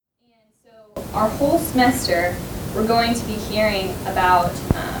our whole semester, we're going to be hearing about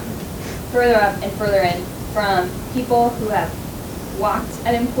further up and further in from people who have walked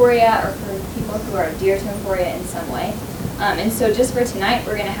at Emporia or from people who are dear to Emporia in some way. And so just for tonight,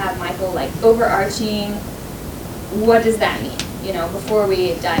 we're going to have Michael overarching, what does that mean, before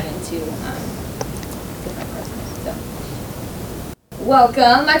we dive into different parts of it. So,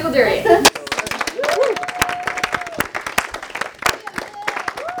 welcome, Michael Durian.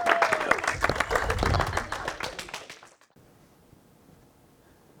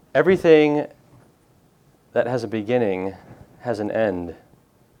 Everything that has a beginning has an end,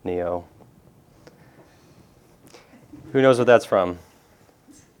 Neo. Who knows what that's from?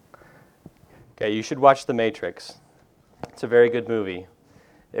 Okay, you should watch The Matrix. It's a very good movie.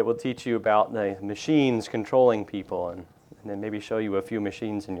 It will teach you about the machines controlling people and then maybe show you a few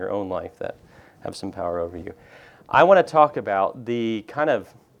machines in your own life that have some power over you. I want to talk about the kind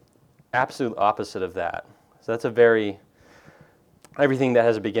of absolute opposite of that. So that's everything that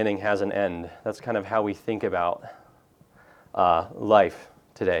has a beginning has an end. That's kind of how we think about life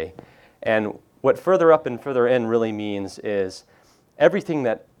today. And what further up and further in really means is every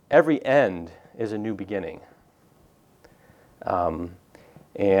end is a new beginning.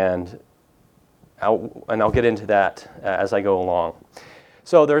 And I'll get into that as I go along.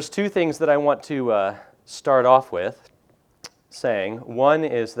 So there's two things that I want to start off with saying. One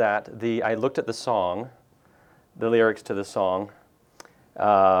is that I looked at the lyrics to the song,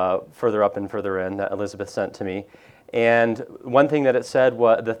 further up and further in, that Elizabeth sent to me. And one thing that it said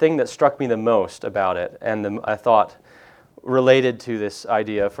was, the thing that struck me the most about it, and I thought related to this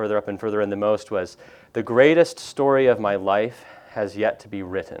idea further up and further in the most, was the greatest story of my life has yet to be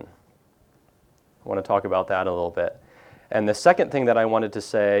written. I want to talk about that a little bit. And the second thing that I wanted to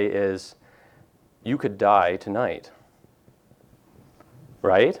say is, you could die tonight.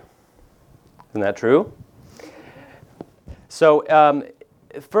 Right? Isn't that true? So,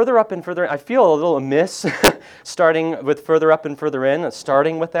 further up and further in, I feel a little amiss starting with further up and further in,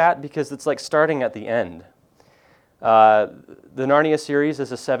 starting with that, because it's like starting at the end. The Narnia series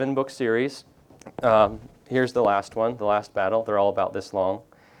is a 7-book series. Here's the last one, The Last Battle. They're all about this long.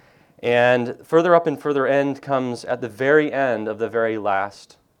 And further up and further in comes at the very end of the very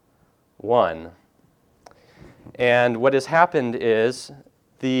last one. And what has happened is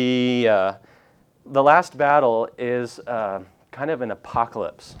the last battle is kind of an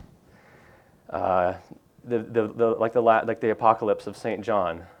apocalypse, like the apocalypse of St.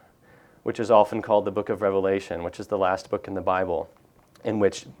 John, which is often called the book of Revelation, which is the last book in the Bible, in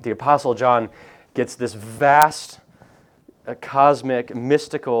which the Apostle John gets this vast, cosmic,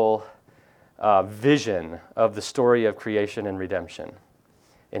 mystical vision of the story of creation and redemption.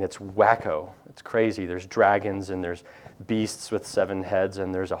 And it's wacko. It's crazy. There's dragons, and there's beasts with 7 heads,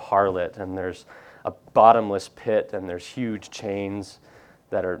 and there's a harlot, and there's a bottomless pit, and there's huge chains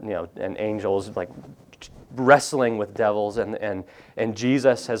that are, and angels wrestling with devils, and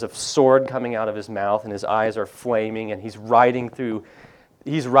Jesus has a sword coming out of his mouth, and his eyes are flaming, and he's riding through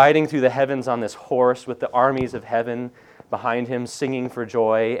the heavens on this horse with the armies of heaven behind him singing for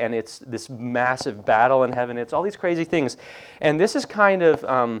joy, and it's this massive battle in heaven. It's all these crazy things. And this is kind of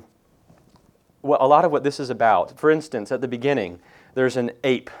a lot of what this is about. For instance, at the beginning, there's an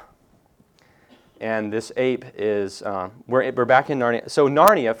ape. And this ape is, we're back in Narnia. So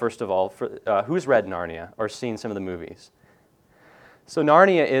Narnia, first of all, who's read Narnia or seen some of the movies? So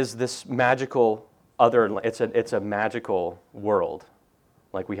Narnia is this magical it's a magical world.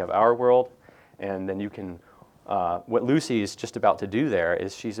 Like we have our world, and then you can, what Lucy is just about to do there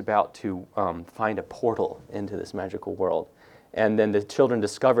is she's about to find a portal into this magical world. And then the children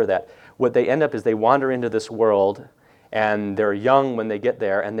discover that what they end up is they wander into this world, and they're young when they get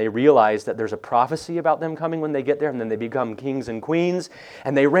there, and they realize that there's a prophecy about them coming when they get there, and then they become kings and queens,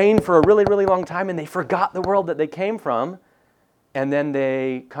 and they reign for a really, really long time, and they forgot the world that they came from, and then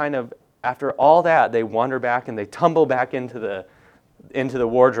they kind of, after all that, they wander back and they tumble back into the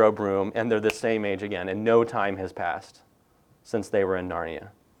wardrobe room, and they're the same age again, and no time has passed since they were in Narnia.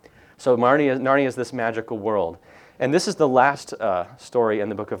 So Narnia is this magical world. And this is the last story in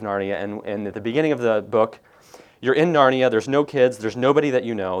the book of Narnia, and at the beginning of the book, you're in Narnia, there's no kids, there's nobody that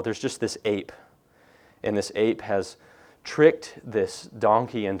you know, there's just this ape. And this ape has tricked this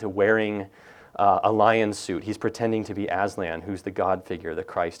donkey into wearing a lion's suit. He's pretending to be Aslan, who's the God figure, the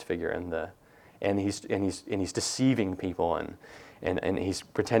Christ figure, and he's deceiving people, and he's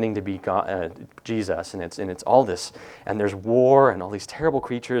pretending to be God, Jesus, and it's all this, and there's war and all these terrible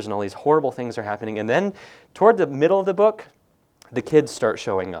creatures and all these horrible things are happening. And then toward the middle of the book, the kids start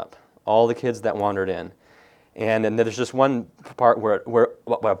showing up, all the kids that wandered in. And then there's just one part where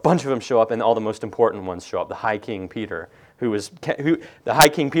a bunch of them show up, and all the most important ones show up. The High King Peter, the High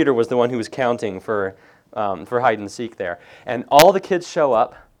King Peter was the one who was counting for hide and seek there. And all the kids show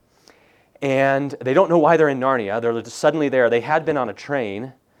up, and they don't know why they're in Narnia. They're just suddenly there. They had been on a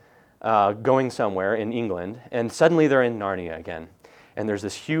train going somewhere in England, and suddenly they're in Narnia again. And there's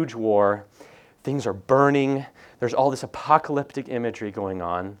this huge war. Things are burning. There's all this apocalyptic imagery going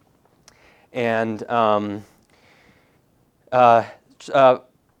on. And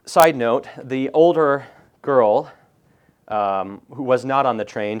side note, the older girl who was not on the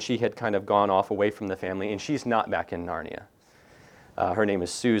train, she had kind of gone off away from the family, and she's not back in Narnia. Her name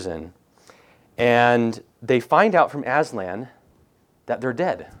is Susan. And they find out from Aslan that they're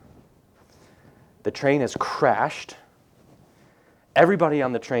dead. The train has crashed. Everybody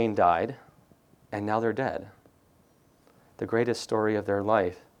on the train died, and now they're dead. The greatest story of their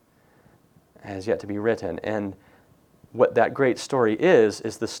life has yet to be written. And what that great story is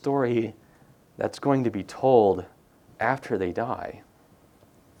the story that's going to be told after they die.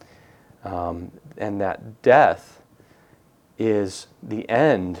 And that death is the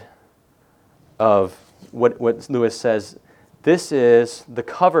end of what Lewis says, this is, the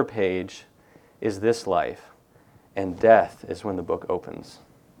cover page is this life, and death is when the book opens.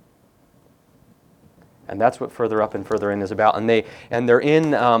 And that's what Further Up and Further In is about. And they're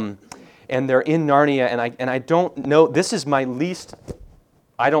in Narnia, and I don't know, this is my least,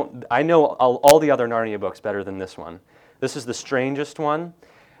 I know all the other Narnia books better than this one. This is the strangest one.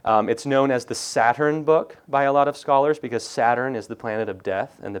 It's known as the Saturn book by a lot of scholars because Saturn is the planet of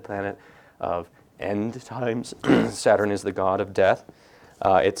death and the planet of end times. Saturn is the god of death.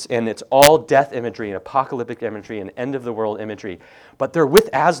 It's all death imagery and apocalyptic imagery and end of the world imagery. But they're with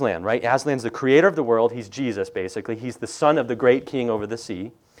Aslan, right? Aslan's the creator of the world. He's Jesus, basically. He's the son of the great king over the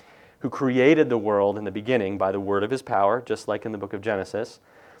sea who created the world in the beginning by the word of his power, just like in the book of Genesis.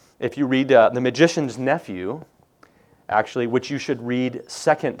 If you read The Magician's Nephew, actually, which you should read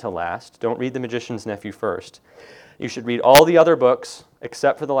second to last. Don't read The Magician's Nephew first. You should read all the other books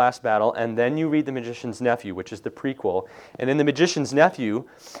except for The Last Battle, and then you read The Magician's Nephew, which is the prequel. And in The Magician's Nephew,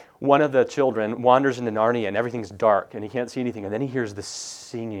 one of the children wanders into Narnia and everything's dark and he can't see anything. And then he hears this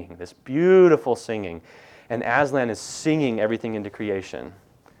singing, this beautiful singing. And Aslan is singing everything into creation.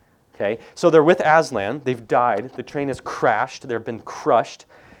 Okay? So they're with Aslan. They've died. The train has crashed. They've been crushed.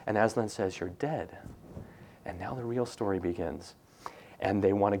 And Aslan says, "You're dead." And now the real story begins. And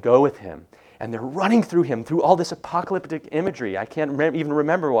they want to go with him. And they're running through him, through all this apocalyptic imagery. I can't even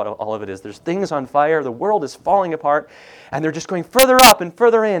remember what all of it is. There's things on fire. The world is falling apart. And they're just going further up and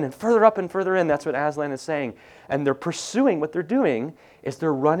further in and further up and further in. That's what Aslan is saying. And they're pursuing, what they're doing is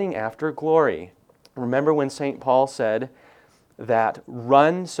they're running after glory. Remember when St. Paul said that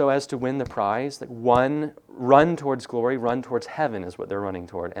run so as to win the prize? That run towards glory, run towards heaven is what they're running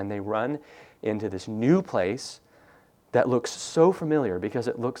toward. And they run into this new place that looks so familiar because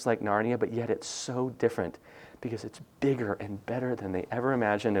it looks like Narnia, but yet it's so different because it's bigger and better than they ever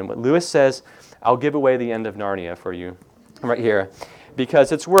imagined. And what Lewis says, I'll give away the end of Narnia for you right here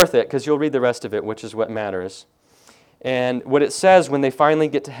because it's worth it because you'll read the rest of it, which is what matters. And what it says when they finally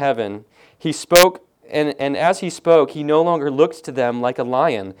get to heaven, he spoke, and as he spoke, he no longer looked to them like a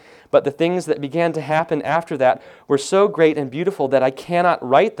lion, but the things that began to happen after that were so great and beautiful that I cannot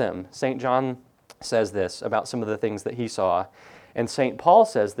write them. St. John says this about some of the things that he saw. And St. Paul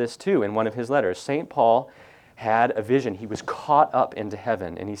says this too in one of his letters. St. Paul had a vision. He was caught up into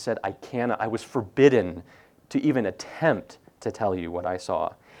heaven, and he said, I was forbidden to even attempt to tell you what I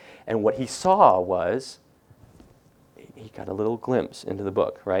saw. And what he saw was, he got a little glimpse into the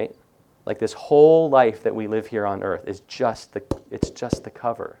book, right? Like this whole life that we live here on earth is just the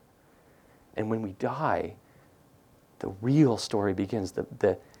cover. And when we die, the real story begins. The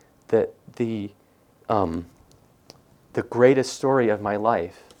greatest story of my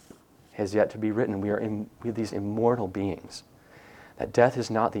life has yet to be written. We are these immortal beings. That death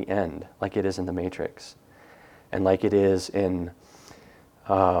is not the end, like it is in the Matrix, and like it is in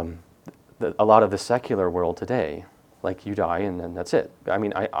a lot of the secular world today. Like you die and then that's it. I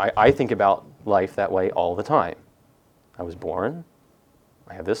mean, I think about life that way all the time. I was born,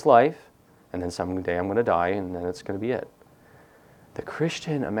 I have this life, and then someday I'm going to die, and then it's going to be it. The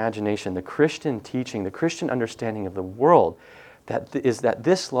Christian imagination, the Christian teaching, the Christian understanding of the world is that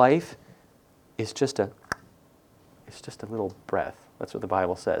this life is just a little breath. That's what the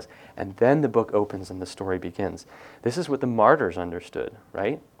Bible says. And then the book opens and the story begins. This is what the martyrs understood,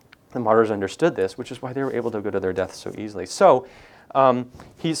 right? The martyrs understood this, which is why they were able to go to their death so easily. So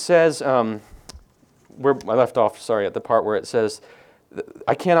he says, I left off, at the part where it says,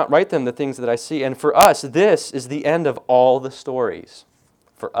 I cannot write them the things that I see. And for us, this is the end of all the stories.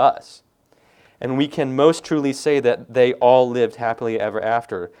 For us. And we can most truly say that they all lived happily ever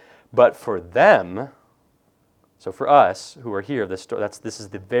after. But for them, so for us who are here, this is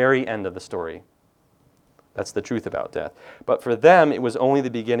the very end of the story. That's the truth about death. But for them, it was only the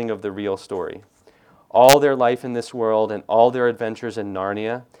beginning of the real story. All their life in this world and all their adventures in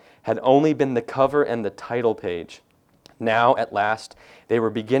Narnia had only been the cover and the title page. Now, at last, they were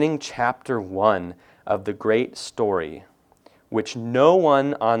beginning chapter 1 of the great story, which no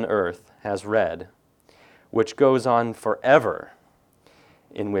one on earth has read, which goes on forever,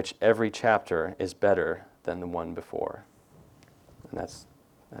 in which every chapter is better than the one before. And that's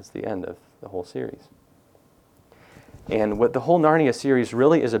the end of the whole series. And what the whole Narnia series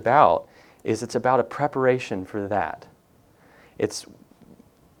really is about is it's about a preparation for that. It's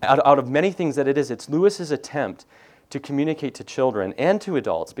out of many things that it is, it's Lewis's attempt to communicate to children and to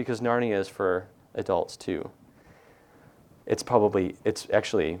adults, because Narnia is for adults too. It's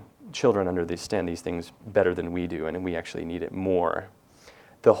actually, children understand these things better than we do, and we actually need it more.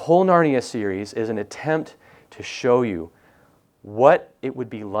 The whole Narnia series is an attempt to show you what it would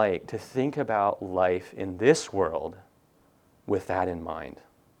be like to think about life in this world with that in mind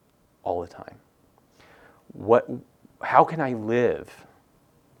all the time. How can I live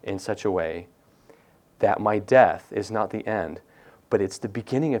in such a way that my death is not the end, but it's the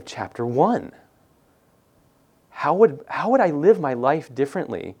beginning of chapter 1? How would I live my life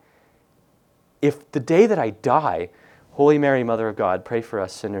differently if the day that I die, Holy Mary, Mother of God, pray for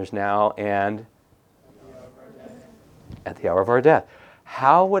us sinners now and at the hour of our death?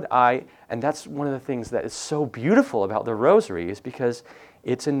 How would I, and that's one of the things that is so beautiful about the Rosary, is because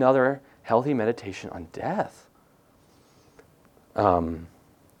it's another healthy meditation on death.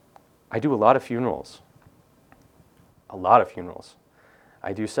 I do a lot of funerals.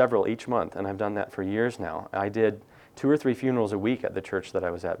 I do several each month, and I've done that for years now. I did 2 or 3 funerals a week at the church that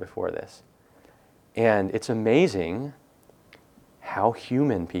I was at before this. And it's amazing how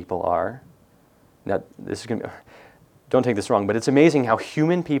human people are. Now, this is going to be, don't take this wrong, but it's amazing how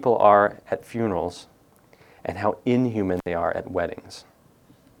human people are at funerals and how inhuman they are at weddings.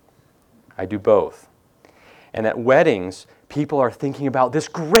 I do both. And at weddings, people are thinking about this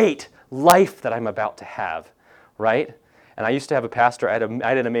great life that I'm about to have, right? And I used to have a pastor, I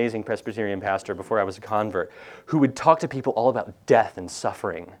had an amazing Presbyterian pastor before I was a convert, who would talk to people all about death and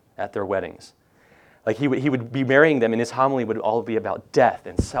suffering at their weddings. Like he would be marrying them, and his homily would all be about death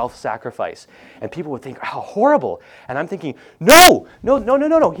and self-sacrifice. And people would think, how horrible. And I'm thinking, no.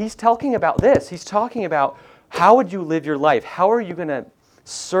 He's talking about this. He's talking about how would you live your life? How are you going to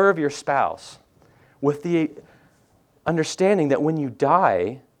serve your spouse with the understanding that when you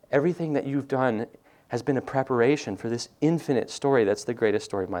die, everything that you've done has been a preparation for this infinite story that's the greatest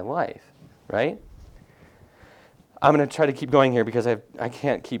story of my life, right? I'm going to try to keep going here because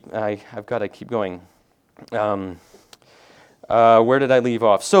I've got to keep going. Where did I leave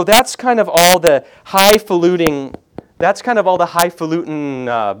off? So that's kind of all the highfalutin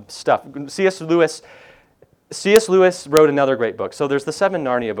stuff. C.S. Lewis wrote another great book. So there's the 7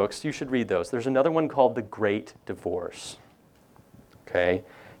 Narnia books. You should read those. There's another one called The Great Divorce. Okay?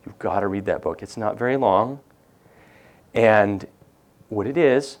 You've got to read that book. It's not very long. And what it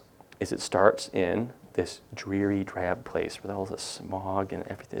is it starts in this dreary, drab place with all the smog and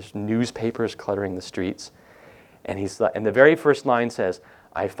everything. There's newspapers cluttering the streets. And the very first line says,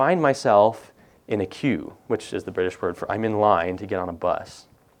 I find myself in a queue, which is the British word for I'm in line to get on a bus.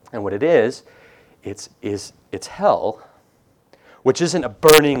 And what it is, it's hell, which isn't a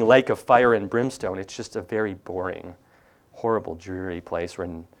burning lake of fire and brimstone. It's just a very boring, horrible, dreary place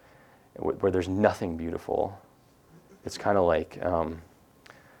where there's nothing beautiful. It's kind of like,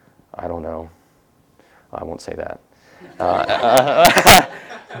 I don't know. I won't say that.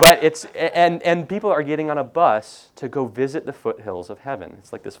 But and people are getting on a bus to go visit the foothills of heaven.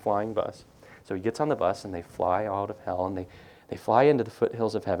 It's like this flying bus. So he gets on the bus and they fly out of hell and they fly into the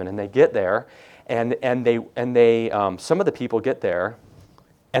foothills of heaven and they get there and they some of the people get there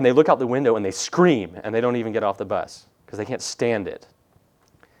and they look out the window and they scream and they don't even get off the bus because they can't stand it.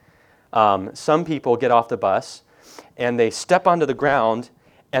 Some people get off the bus and they step onto the ground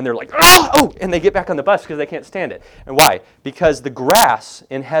and they're like, oh, and they get back on the bus because they can't stand it. And why? Because the grass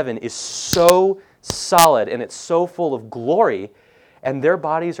in heaven is so solid and it's so full of glory, and their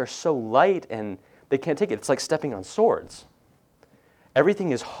bodies are so light and they can't take it. It's like stepping on swords.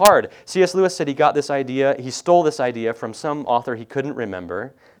 Everything is hard. C.S. Lewis said he stole this idea from some author he couldn't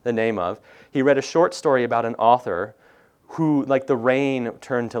remember the name of. He read a short story about an author who, like the rain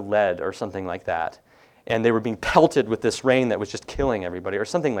turned to lead or something like that. and they were being pelted with this rain that was just killing everybody, or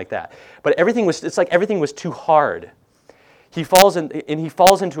something like that. But it's like everything was too hard. He falls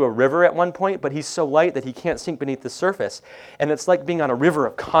into a river at one point, but he's so light that he can't sink beneath the surface. And it's like being on a river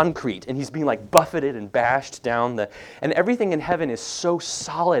of concrete, and he's being like buffeted and bashed down and everything in heaven is so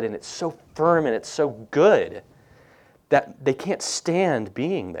solid, and it's so firm, and it's so good that they can't stand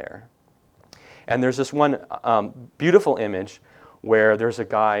being there. And there's this one beautiful image where there's a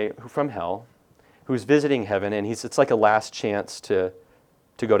guy from hell who's visiting heaven, and it's like a last chance to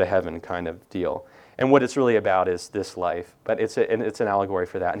go to heaven kind of deal. And what it's really about is this life, but it's an allegory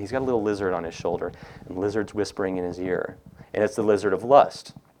for that. And he's got a little lizard on his shoulder, and the lizard's whispering in his ear. And it's the lizard of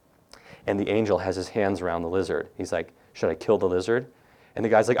lust. And the angel has his hands around the lizard. He's like, should I kill the lizard? And the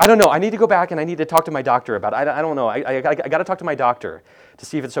guy's like, I don't know. I need to go back and I need to talk to my doctor about it. I don't know. I got to talk to my doctor to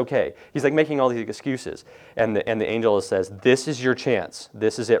see if it's okay. He's like making all these excuses. And the angel says, this is your chance.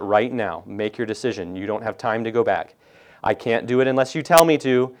 This is it right now. Make your decision. You don't have time to go back. I can't do it unless you tell me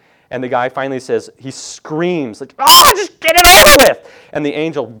to. And the guy finally says, he screams, like, just get it over with. And the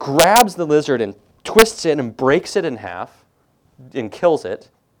angel grabs the lizard and twists it and breaks it in half and kills it.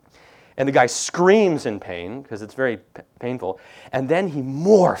 And the guy screams in pain because it's very painful. And then he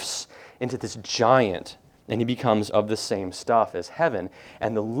morphs into this giant, and he becomes of the same stuff as heaven.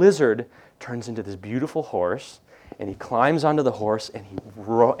 And the lizard turns into this beautiful horse, and he climbs onto the horse, and he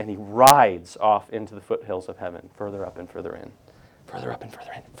rides off into the foothills of heaven, further up and further in. Further up and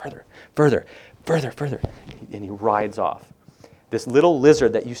further in, further. And he rides off. This little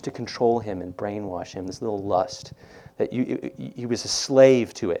lizard that used to control him and brainwash him, this little lust, that he was a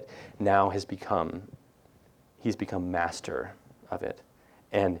slave to it, now he's become master of it.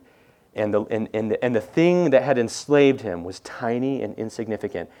 And the thing that had enslaved him was tiny and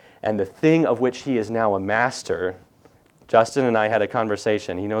insignificant. And the thing of which he is now a master, Justin and I had a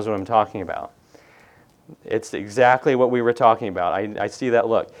conversation. He knows what I'm talking about. It's exactly what we were talking about. I see that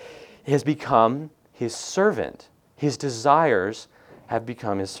look. He has become his servant. His desires have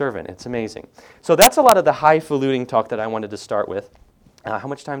become his servant. It's amazing. So that's a lot of the highfalutin talk that I wanted to start with. How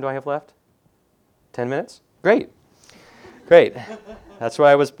much time do I have left? 10 minutes? Great. That's what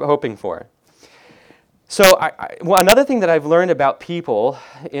I was hoping for. So another thing that I've learned about people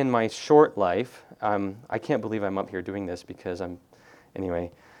in my short life, I can't believe I'm up here doing this because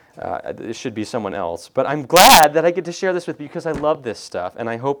it should be someone else. But I'm glad that I get to share this with you because I love this stuff, and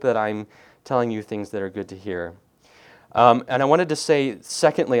I hope that I'm telling you things that are good to hear. And I wanted to say,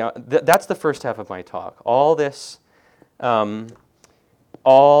 secondly, that's the first half of my talk. All this, all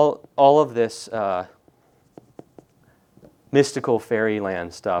of this mystical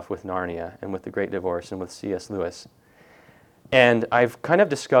fairyland stuff with Narnia and with The Great Divorce and with C.S. Lewis. And I've kind of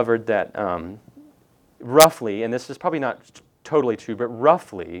discovered that roughly, and this is probably not totally true, but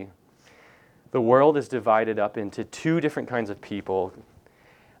roughly, the world is divided up into two different kinds of people.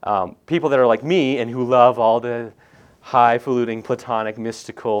 People that are like me and who love all the highfalutin, platonic,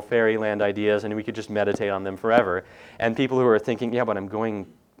 mystical fairyland ideas, and we could just meditate on them forever. And people who are thinking, yeah, but I'm going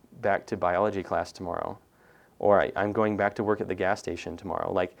back to biology class tomorrow. Or I'm going back to work at the gas station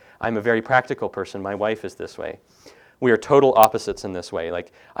tomorrow. Like, I'm a very practical person. My wife is this way. We are total opposites in this way.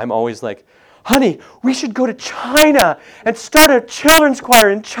 Like, I'm always like, honey, we should go to China and start a children's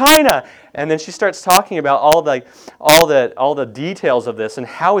choir in China. And then she starts talking about all the details of this and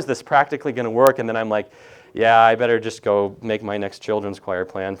how is this practically going to work. And then I'm like, yeah, I better just go make my next children's choir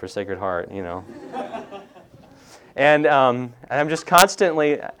plan for Sacred Heart, And I'm just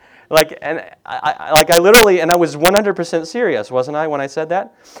constantly I literally, and I was 100% serious, wasn't I, when I said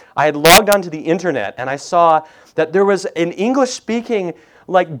that? I had logged onto the internet and I saw that there was an English-speaking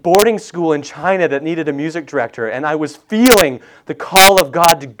boarding school in China that needed a music director, and I was feeling the call of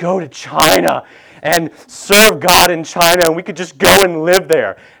God to go to China and serve God in China, and we could just go and live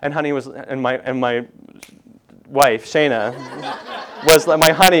there. And honey and my wife Shayna was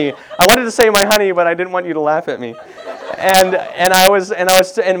my honey. I wanted to say my honey, but I didn't want you to laugh at me. And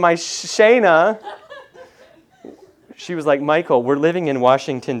my Shayna, she was like, Michael, we're living in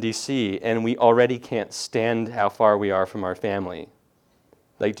Washington, D.C., and we already can't stand how far we are from our family.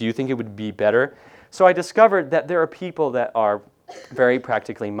 Do you think it would be better? So I discovered that there are people that are very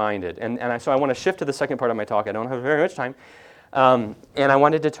practically minded. So I want to shift to the second part of my talk. I don't have very much time. And I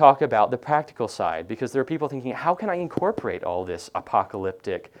wanted to talk about the practical side, because there are people thinking, how can I incorporate all this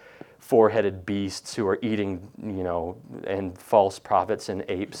apocalyptic four-headed beasts who are eating, and false prophets and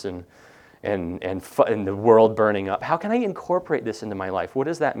apes and the world burning up? How can I incorporate this into my life? What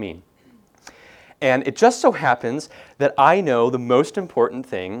does that mean? And it just so happens that I know the most important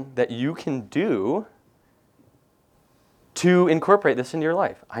thing that you can do to incorporate this into your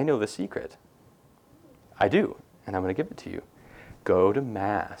life. I know the secret. I do, and I'm going to give it to you. Go to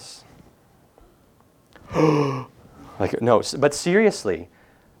Mass. No, but seriously,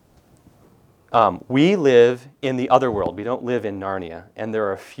 we live in the other world. We don't live in Narnia. And there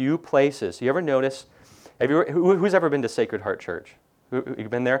are a few places. You ever notice, who's ever been to Sacred Heart Church? You've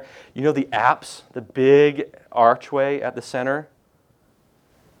been there? You know the apse, the big archway at the center?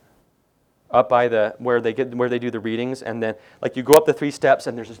 Up by where they do the readings, and then like you go up the 3 steps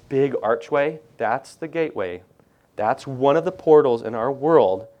and there's this big archway. That's the gateway. That's one of the portals in our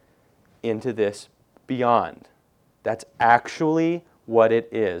world into this beyond. That's actually what it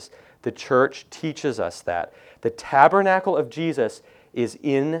is. The church teaches us that. The tabernacle of Jesus is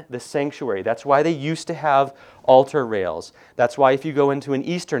in the sanctuary. That's why they used to have altar rails. That's why if you go into an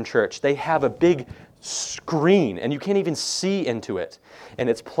Eastern church, they have a big screen and you can't even see into it. And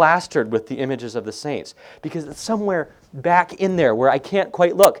it's plastered with the images of the saints because it's somewhere back in there where I can't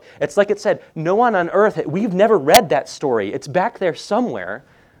quite look. It's like it said, no one on earth, we've never read that story. It's back there somewhere.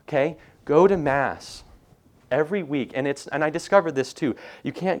 Okay? Go to Mass every week. And I discovered this too.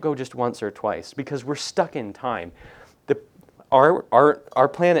 You can't go just once or twice because we're stuck in time. Our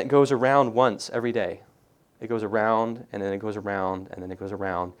planet goes around once every day. It goes around, and then it goes around, and then it goes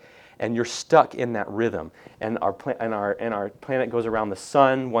around. And you're stuck in that rhythm. And our planet goes around the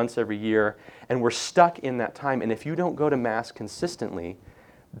sun once every year, and we're stuck in that time. And if you don't go to Mass consistently,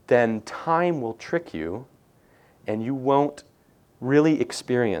 then time will trick you, and you won't really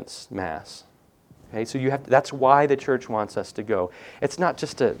experience Mass. Okay, so that's why the church wants us to go. It's not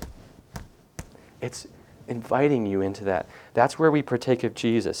just it's inviting you into that. That's where we partake of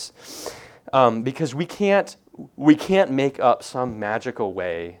Jesus. Because we can't make up some magical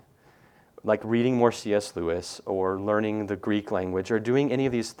way, like reading more C.S. Lewis or learning the Greek language or doing any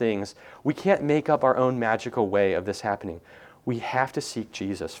of these things. We can't make up our own magical way of this happening. We have to seek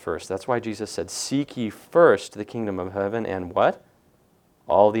Jesus first. That's why Jesus said, "Seek ye first the kingdom of heaven, and what?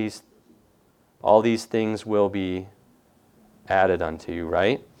 All these things will be added unto you,"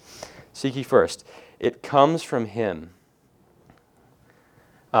 right? Seek ye first. It comes from Him.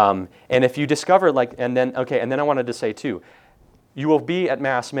 And if you discover, and then I wanted to say too, you will be at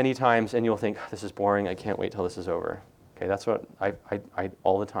Mass many times and you'll think, this is boring, I can't wait till this is over. Okay, that's what I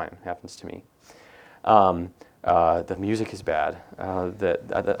all the time happens to me. The music is bad.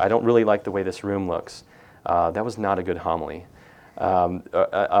 I don't really like the way this room looks. That was not a good homily.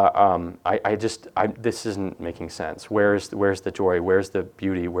 This isn't making sense. Where's the joy? Where's the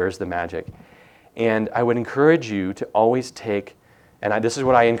beauty? Where's the magic? And I would encourage you to always take, this is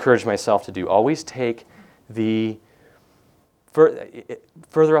what I encourage myself to do, always take the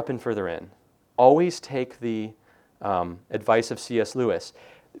further up and further in. Always take the advice of C.S. Lewis.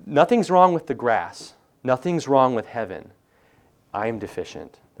 Nothing's wrong with the grass. Nothing's wrong with heaven. I am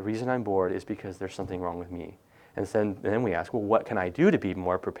deficient. The reason I'm bored is because there's something wrong with me. And then we ask, well, what can I do to be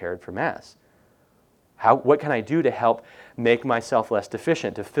more prepared for Mass? What can I do to help make myself less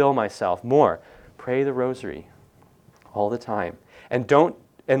deficient, to fill myself more? Pray the Rosary all the time. And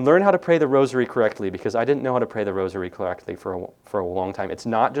learn how to pray the Rosary correctly, because I didn't know how to pray the Rosary correctly for a long time. It's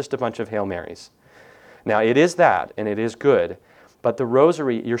not just a bunch of Hail Marys. Now, it is that, and it is good, but the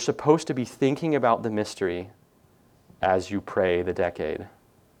Rosary, you're supposed to be thinking about the mystery as you pray the decade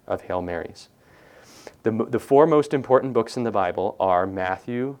of Hail Marys. The 4 most important books in the Bible are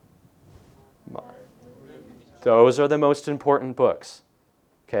Matthew. Those are the most important books.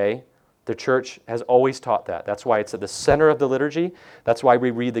 Okay? The church has always taught that. That's why it's at the center of the liturgy. That's why we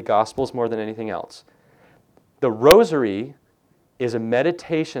read the Gospels more than anything else. The Rosary is a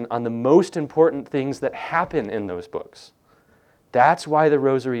meditation on the most important things that happen in those books. That's why the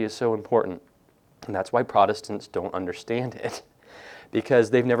Rosary is so important. And that's why Protestants don't understand it.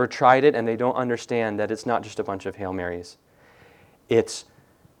 Because they've never tried it and they don't understand that it's not just a bunch of Hail Marys. It's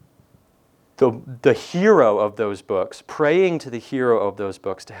the hero of those books, praying to the hero of those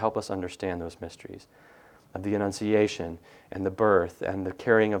books to help us understand those mysteries of the Annunciation and the birth and the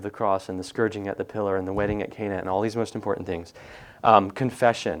carrying of the cross and the scourging at the pillar and the wedding at Cana and all these most important things.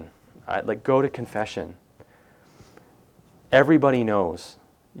 Confession. Go to confession. Everybody knows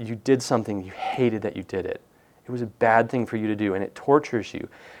you did something, you hated that you did it. It was a bad thing for you to do, and it tortures you.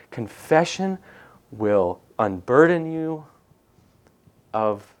 Confession will unburden you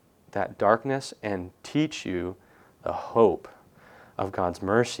of that darkness and teach you the hope of God's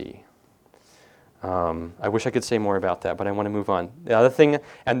mercy. I wish I could say more about that, but I want to move on. The other thing,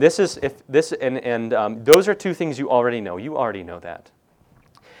 and this is those are 2 things you already know. You already know that,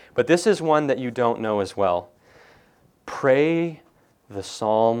 but this is one that you don't know as well. Pray the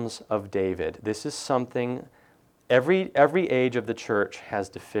Psalms of David. This is something Every age of the church has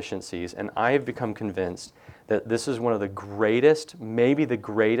deficiencies, and I have become convinced that this is one of the greatest, maybe the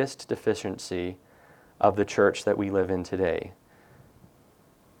greatest deficiency of the church that we live in today.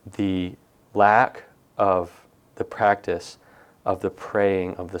 The lack of the practice of the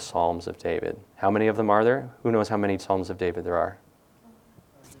praying of the Psalms of David. How many of them are there? Who knows how many Psalms of David there are?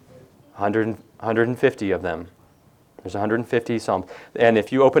 150 of them. There's 150 Psalms. And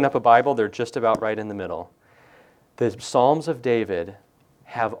if you open up a Bible, they're just about right in the middle. The Psalms of David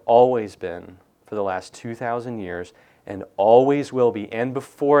have always been, for the last 2,000 years, and always will be, and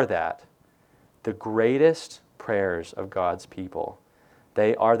before that, the greatest prayers of God's people.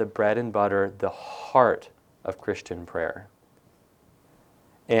 They are the bread and butter, the heart of Christian prayer.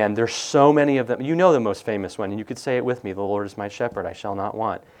 And there's so many of them. You know the most famous one, and you could say it with me. The Lord is my shepherd, I shall not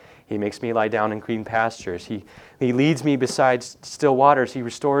want. He makes me lie down in green pastures. He leads me beside still waters. He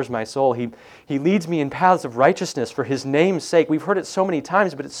restores my soul. He leads me in paths of righteousness for His name's sake. We've heard it so many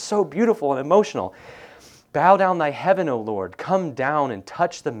times, but it's so beautiful and emotional. Bow down thy heaven, O Lord. Come down and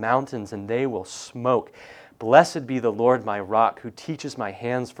touch the mountains, and they will smoke. Blessed be the Lord my rock, who teaches my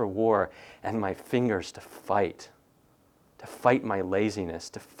hands for war and my fingers to fight my laziness,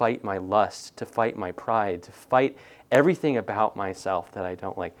 to fight my lust, to fight my pride, to fight everything about myself that I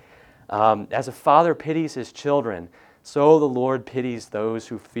don't like. As a father pities his children, so the Lord pities those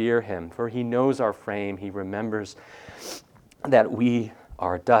who fear Him, for He knows our frame. He remembers that we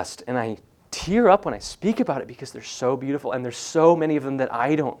are dust. And I tear up when I speak about it because they're so beautiful, and there's so many of them that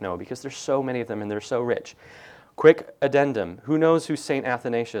I don't know because there's so many of them and they're so rich. Quick addendum. Who knows who St.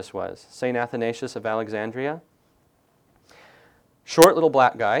 Athanasius was? St. Athanasius of Alexandria? Short little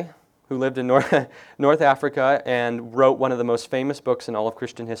black guy who lived in North Africa and wrote one of the most famous books in all of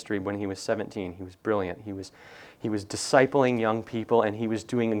Christian history when he was 17. He was brilliant. He was discipling young people, and he was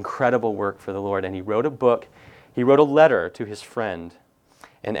doing incredible work for the Lord. And he wrote a book. He wrote a letter to his friend.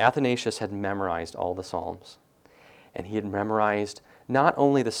 And Athanasius had memorized all the Psalms. And he had memorized not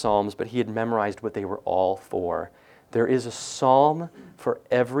only the Psalms, but he had memorized what they were all for. There is a psalm for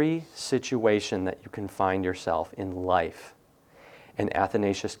every situation that you can find yourself in life. And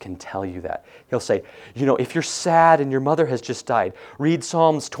Athanasius can tell you that. He'll say, if you're sad and your mother has just died, read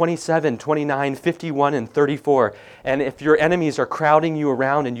Psalms 27, 29, 51, and 34. And if your enemies are crowding you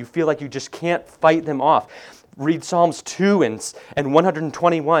around and you feel like you just can't fight them off, read Psalms 2 and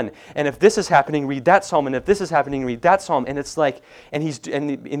 121. And if this is happening, read that psalm. And if this is happening, read that psalm. And it's like, and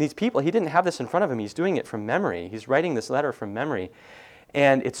these people, he didn't have this in front of him. He's doing it from memory. He's writing this letter from memory.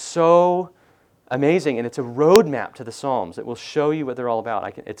 And it's so amazing, and it's a roadmap to the Psalms. It will show you what they're all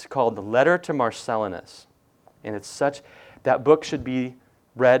about. It's called The Letter to Marcellinus, and that book should be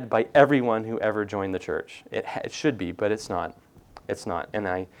read by everyone who ever joined the church. It should be, but it's not. It's not. And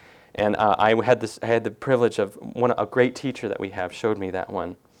I had the privilege of a great teacher that we have showed me that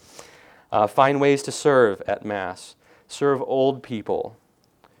one. Find ways to serve at Mass. Serve old people.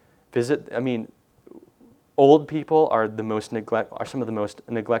 Old people are some of the most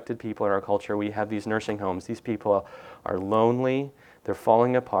neglected people in our culture. We have these nursing homes. These people are lonely, they're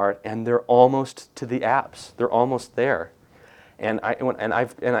falling apart, and they're almost to the apse. They're almost there.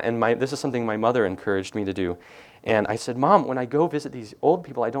 This is something my mother encouraged me to do. And I said, Mom, when I go visit these old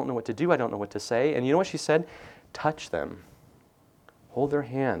people, I don't know what to do. I don't know what to say. And you know what she said? Touch them. Hold their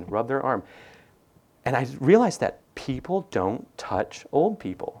hand. Rub their arm. And I realized that people don't touch old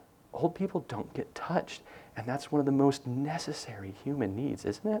people. Old people don't get touched. And that's one of the most necessary human needs,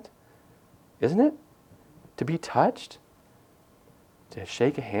 isn't it? Isn't it? To be touched, to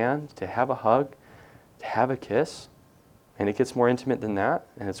shake a hand, to have a hug, to have a kiss. And it gets more intimate than that,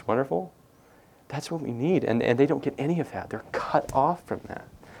 and it's wonderful. That's what we need. And they don't get any of that. They're cut off from that.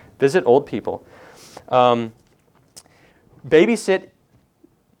 Visit old people. Babysit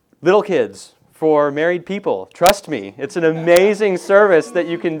little kids for married people. Trust me, it's an amazing service that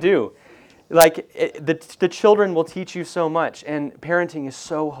you can do. The children will teach you so much, and parenting is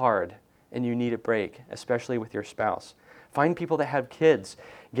so hard, and you need a break, especially with your spouse. Find people that have kids.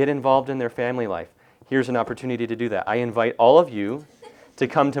 Get involved in their family life. Here's an opportunity to do that. I invite all of you to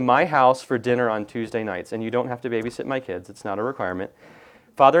come to my house for dinner on Tuesday nights, and you don't have to babysit my kids. It's not a requirement.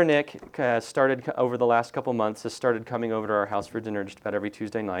 Father Nick started over the last couple months, has started coming over to our house for dinner just about every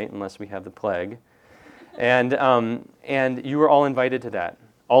Tuesday night, unless we have the plague. And you are all invited to that,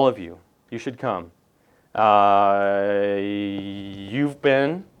 all of you. You should come. No, you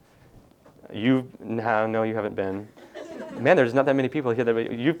haven't been. Man, there's not that many people here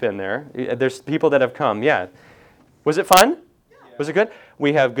you've been there. There's people that have come, yeah. Was it fun? Yeah. Was it good?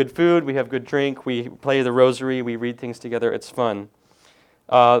 We have good food, we have good drink, we play the rosary, we read things together, it's fun.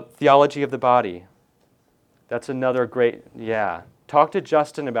 Theology of the body. That's another great, yeah. Talk to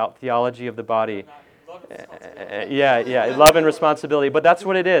Justin about theology of the body. Yeah, love and responsibility. But that's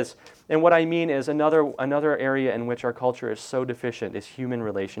what it is. And what I mean is another area in which our culture is so deficient is human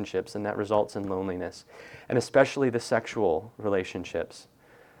relationships, and that results in loneliness, and especially the sexual relationships,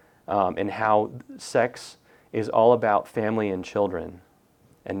 and how sex is all about family and children,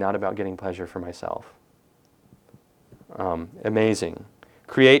 and not about getting pleasure for myself. Amazing.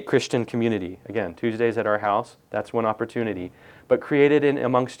 Create Christian community. Again, Tuesdays at our house, that's one opportunity. But create it in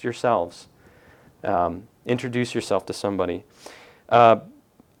amongst yourselves. Introduce yourself to somebody.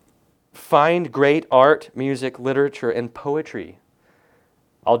 Find great art, music, literature, and poetry.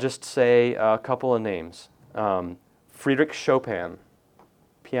 I'll just say a couple of names. Friedrich Chopin,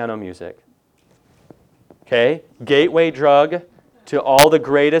 piano music. Okay? Gateway drug to all the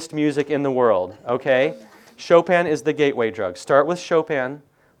greatest music in the world. Okay? Chopin is the gateway drug. Start with Chopin.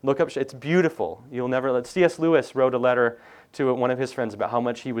 Look up. It's beautiful. You'll never. C.S. Lewis wrote a letter to one of his friends about how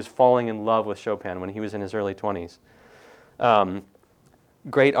much he was falling in love with Chopin when he was in his early 20s.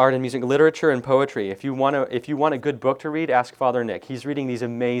 Great art and music, literature and poetry. If you want a good book to read, ask Father Nick. He's reading these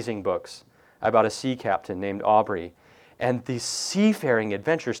amazing books about a sea captain named Aubrey, and these seafaring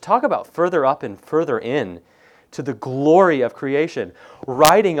adventures. Talk about further up and further in to the glory of creation,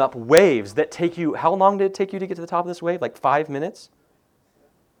 riding up waves that take you. How long did it take you to get to the top of this wave? Like 5 minutes?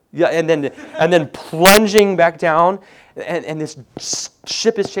 Yeah, and then plunging back down, and this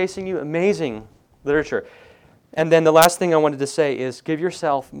ship is chasing you. Amazing literature. And then the last thing I wanted to say is give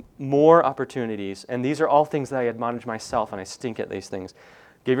yourself more opportunities, and these are all things that I admonish myself, and I stink at these things.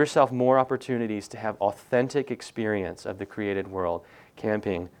 Give yourself more opportunities to have authentic experience of the created world.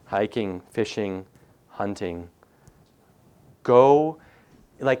 Camping, hiking, fishing, hunting. Go,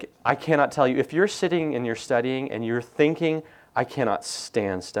 I cannot tell you, if you're sitting and you're studying and you're thinking, I cannot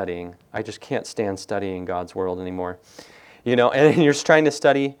stand studying. I just can't stand studying God's world anymore. And you're just trying to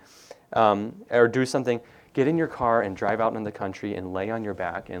study or do something, get in your car and drive out in the country and lay on your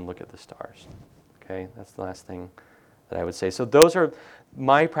back and look at the stars. Okay, that's the last thing that I would say. So those are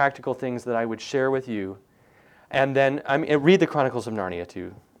my practical things that I would share with you. And then read the Chronicles of Narnia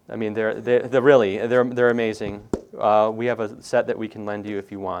too. I mean, they're amazing. We have a set that we can lend you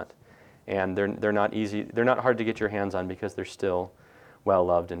if you want, and they're not easy. They're not hard to get your hands on because they're still well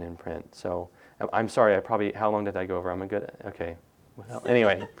loved and in print. So I'm sorry. How long did I go over? I'm a good. Okay. Well,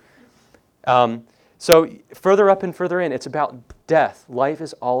 anyway. So further up and further in, it's about death. Life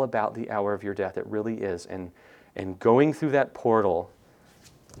is all about the hour of your death. It really is. And going through that portal,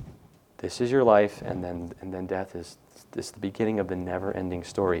 this is your life, and then death is the beginning of the never-ending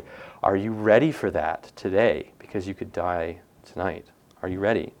story. Are you ready for that today? Because you could die tonight. Are you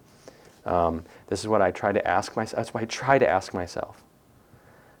ready? This is what I try to ask myself. That's why I try to ask myself.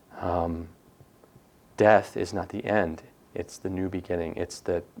 Death is not the end. It's the new beginning. It's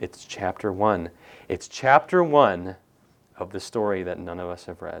chapter 1. It's chapter 1 of the story that none of us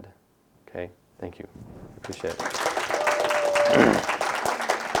have read. Okay? Thank you. Appreciate it.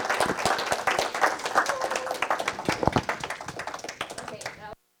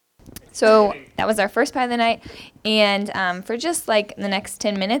 So that was our first pie of the night, and for just the next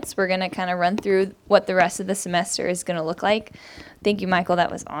 10 minutes, we're going to kind of run through what the rest of the semester is going to look like. Thank you, Michael.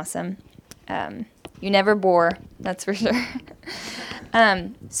 That was awesome. You never bore, that's for sure.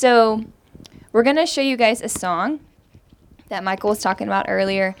 So we're going to show you guys a song that Michael was talking about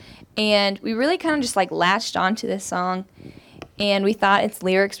earlier, and we really kind of just latched onto this song, and we thought its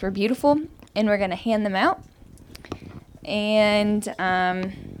lyrics were beautiful, and we're going to hand them out. And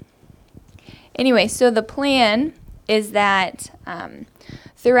anyway, so the plan is that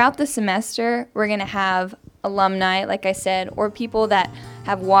throughout the semester, we're going to have alumni, like I said, or people that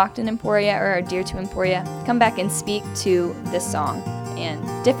have walked in Emporia or are dear to Emporia, come back and speak to this song and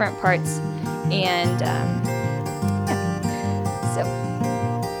different parts. And so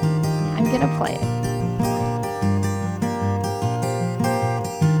I'm going to play it.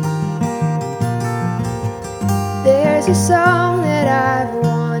 There's a song that I've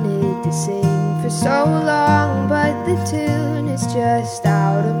wanted to sing for so long, but the tune is just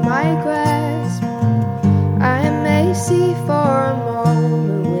out of my grasp. I may see for a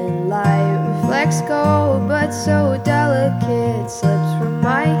moment when light reflects gold, but so delicate slips from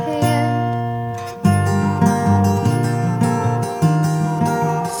my hand.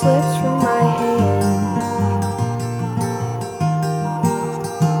 Slips from my hand.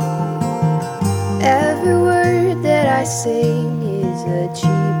 Every word that I sing is a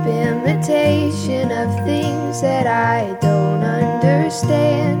cheap imitation of things that I don't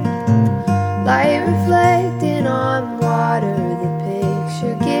understand. Light reflecting on water, the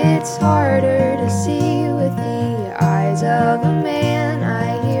picture gets harder to see with the eyes of a man.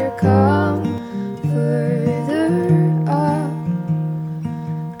 I hear come further up,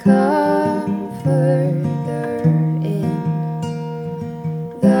 come further in.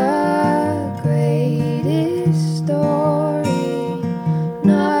 The greatest story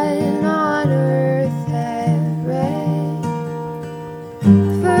none on earth have read.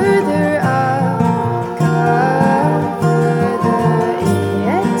 Further up, come further in,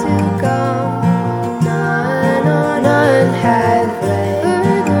 yet to come. None have read.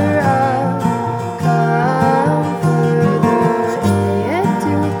 Further up, come further in, yet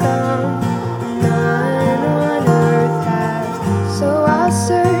to come. None on earth have. So I'll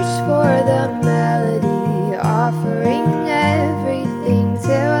search for the melody, offering everything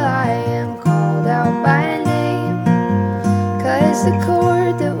till I am called out by name. 'Cause the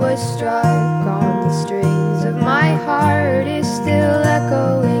chord that was struck on the strings of my heart is still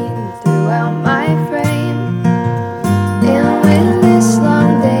echoing throughout my frame. And when this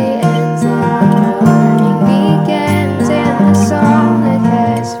long day ends and the morning begins, and the song that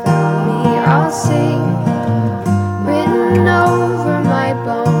has found me I'll sing, written over my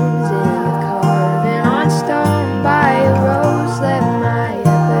bones in a carving on stone by a rose, let my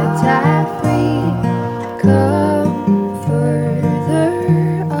epitaph read. Come further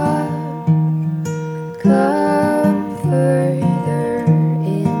up, come further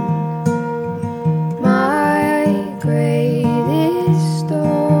in. My greatest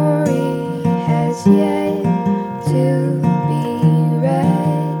story has yet to be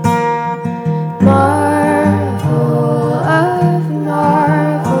read. Marvel of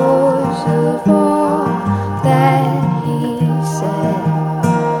marvels of all that he said.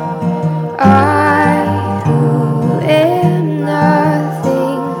 I who am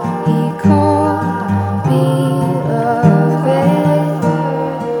nothing, he called beloved.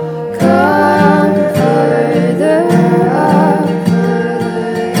 Come further up,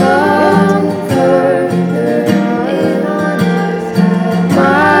 come further in.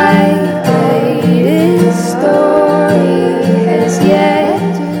 My greatest story has yet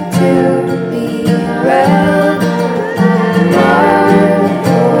to be read.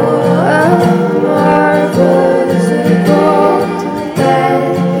 Marvel of marvels of all that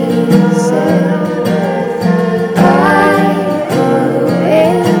he said. I who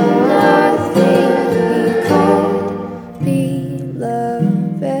am nothing, he called beloved.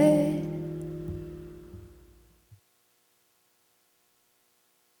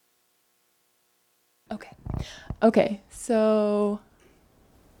 Okay, so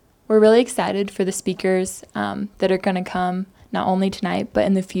we're really excited for the speakers that are going to come not only tonight, but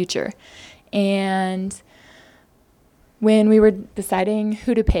in the future. And when we were deciding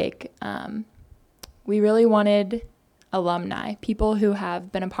who to pick, we really wanted alumni, people who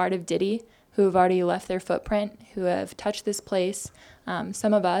have been a part of Diddy, who have already left their footprint, who have touched this place,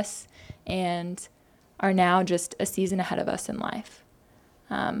 some of us, and are now just a season ahead of us in life.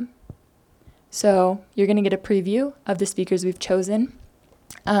 So you're going to get a preview of the speakers we've chosen.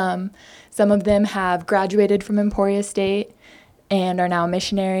 Some of them have graduated from Emporia State and are now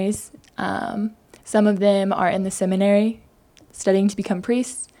missionaries. Some of them are in the seminary studying to become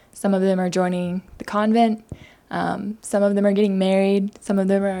priests. Some of them are joining the convent. Some of them are getting married. Some of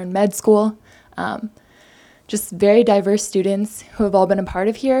them are in med school. Just very diverse students who have all been a part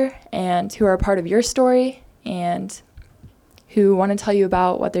of here and who are a part of your story and who want to tell you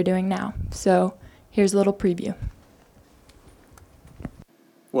about what they're doing now. So here's a little preview.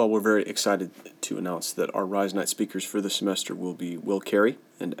 Well, we're very excited to announce that our Rise Night speakers for the semester will be Will Carey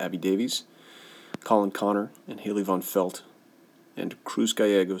and Abby Davies, Colin Connor and Haley Von Felt, and Cruz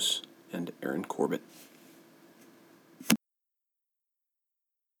Gallegos and Aaron Corbett.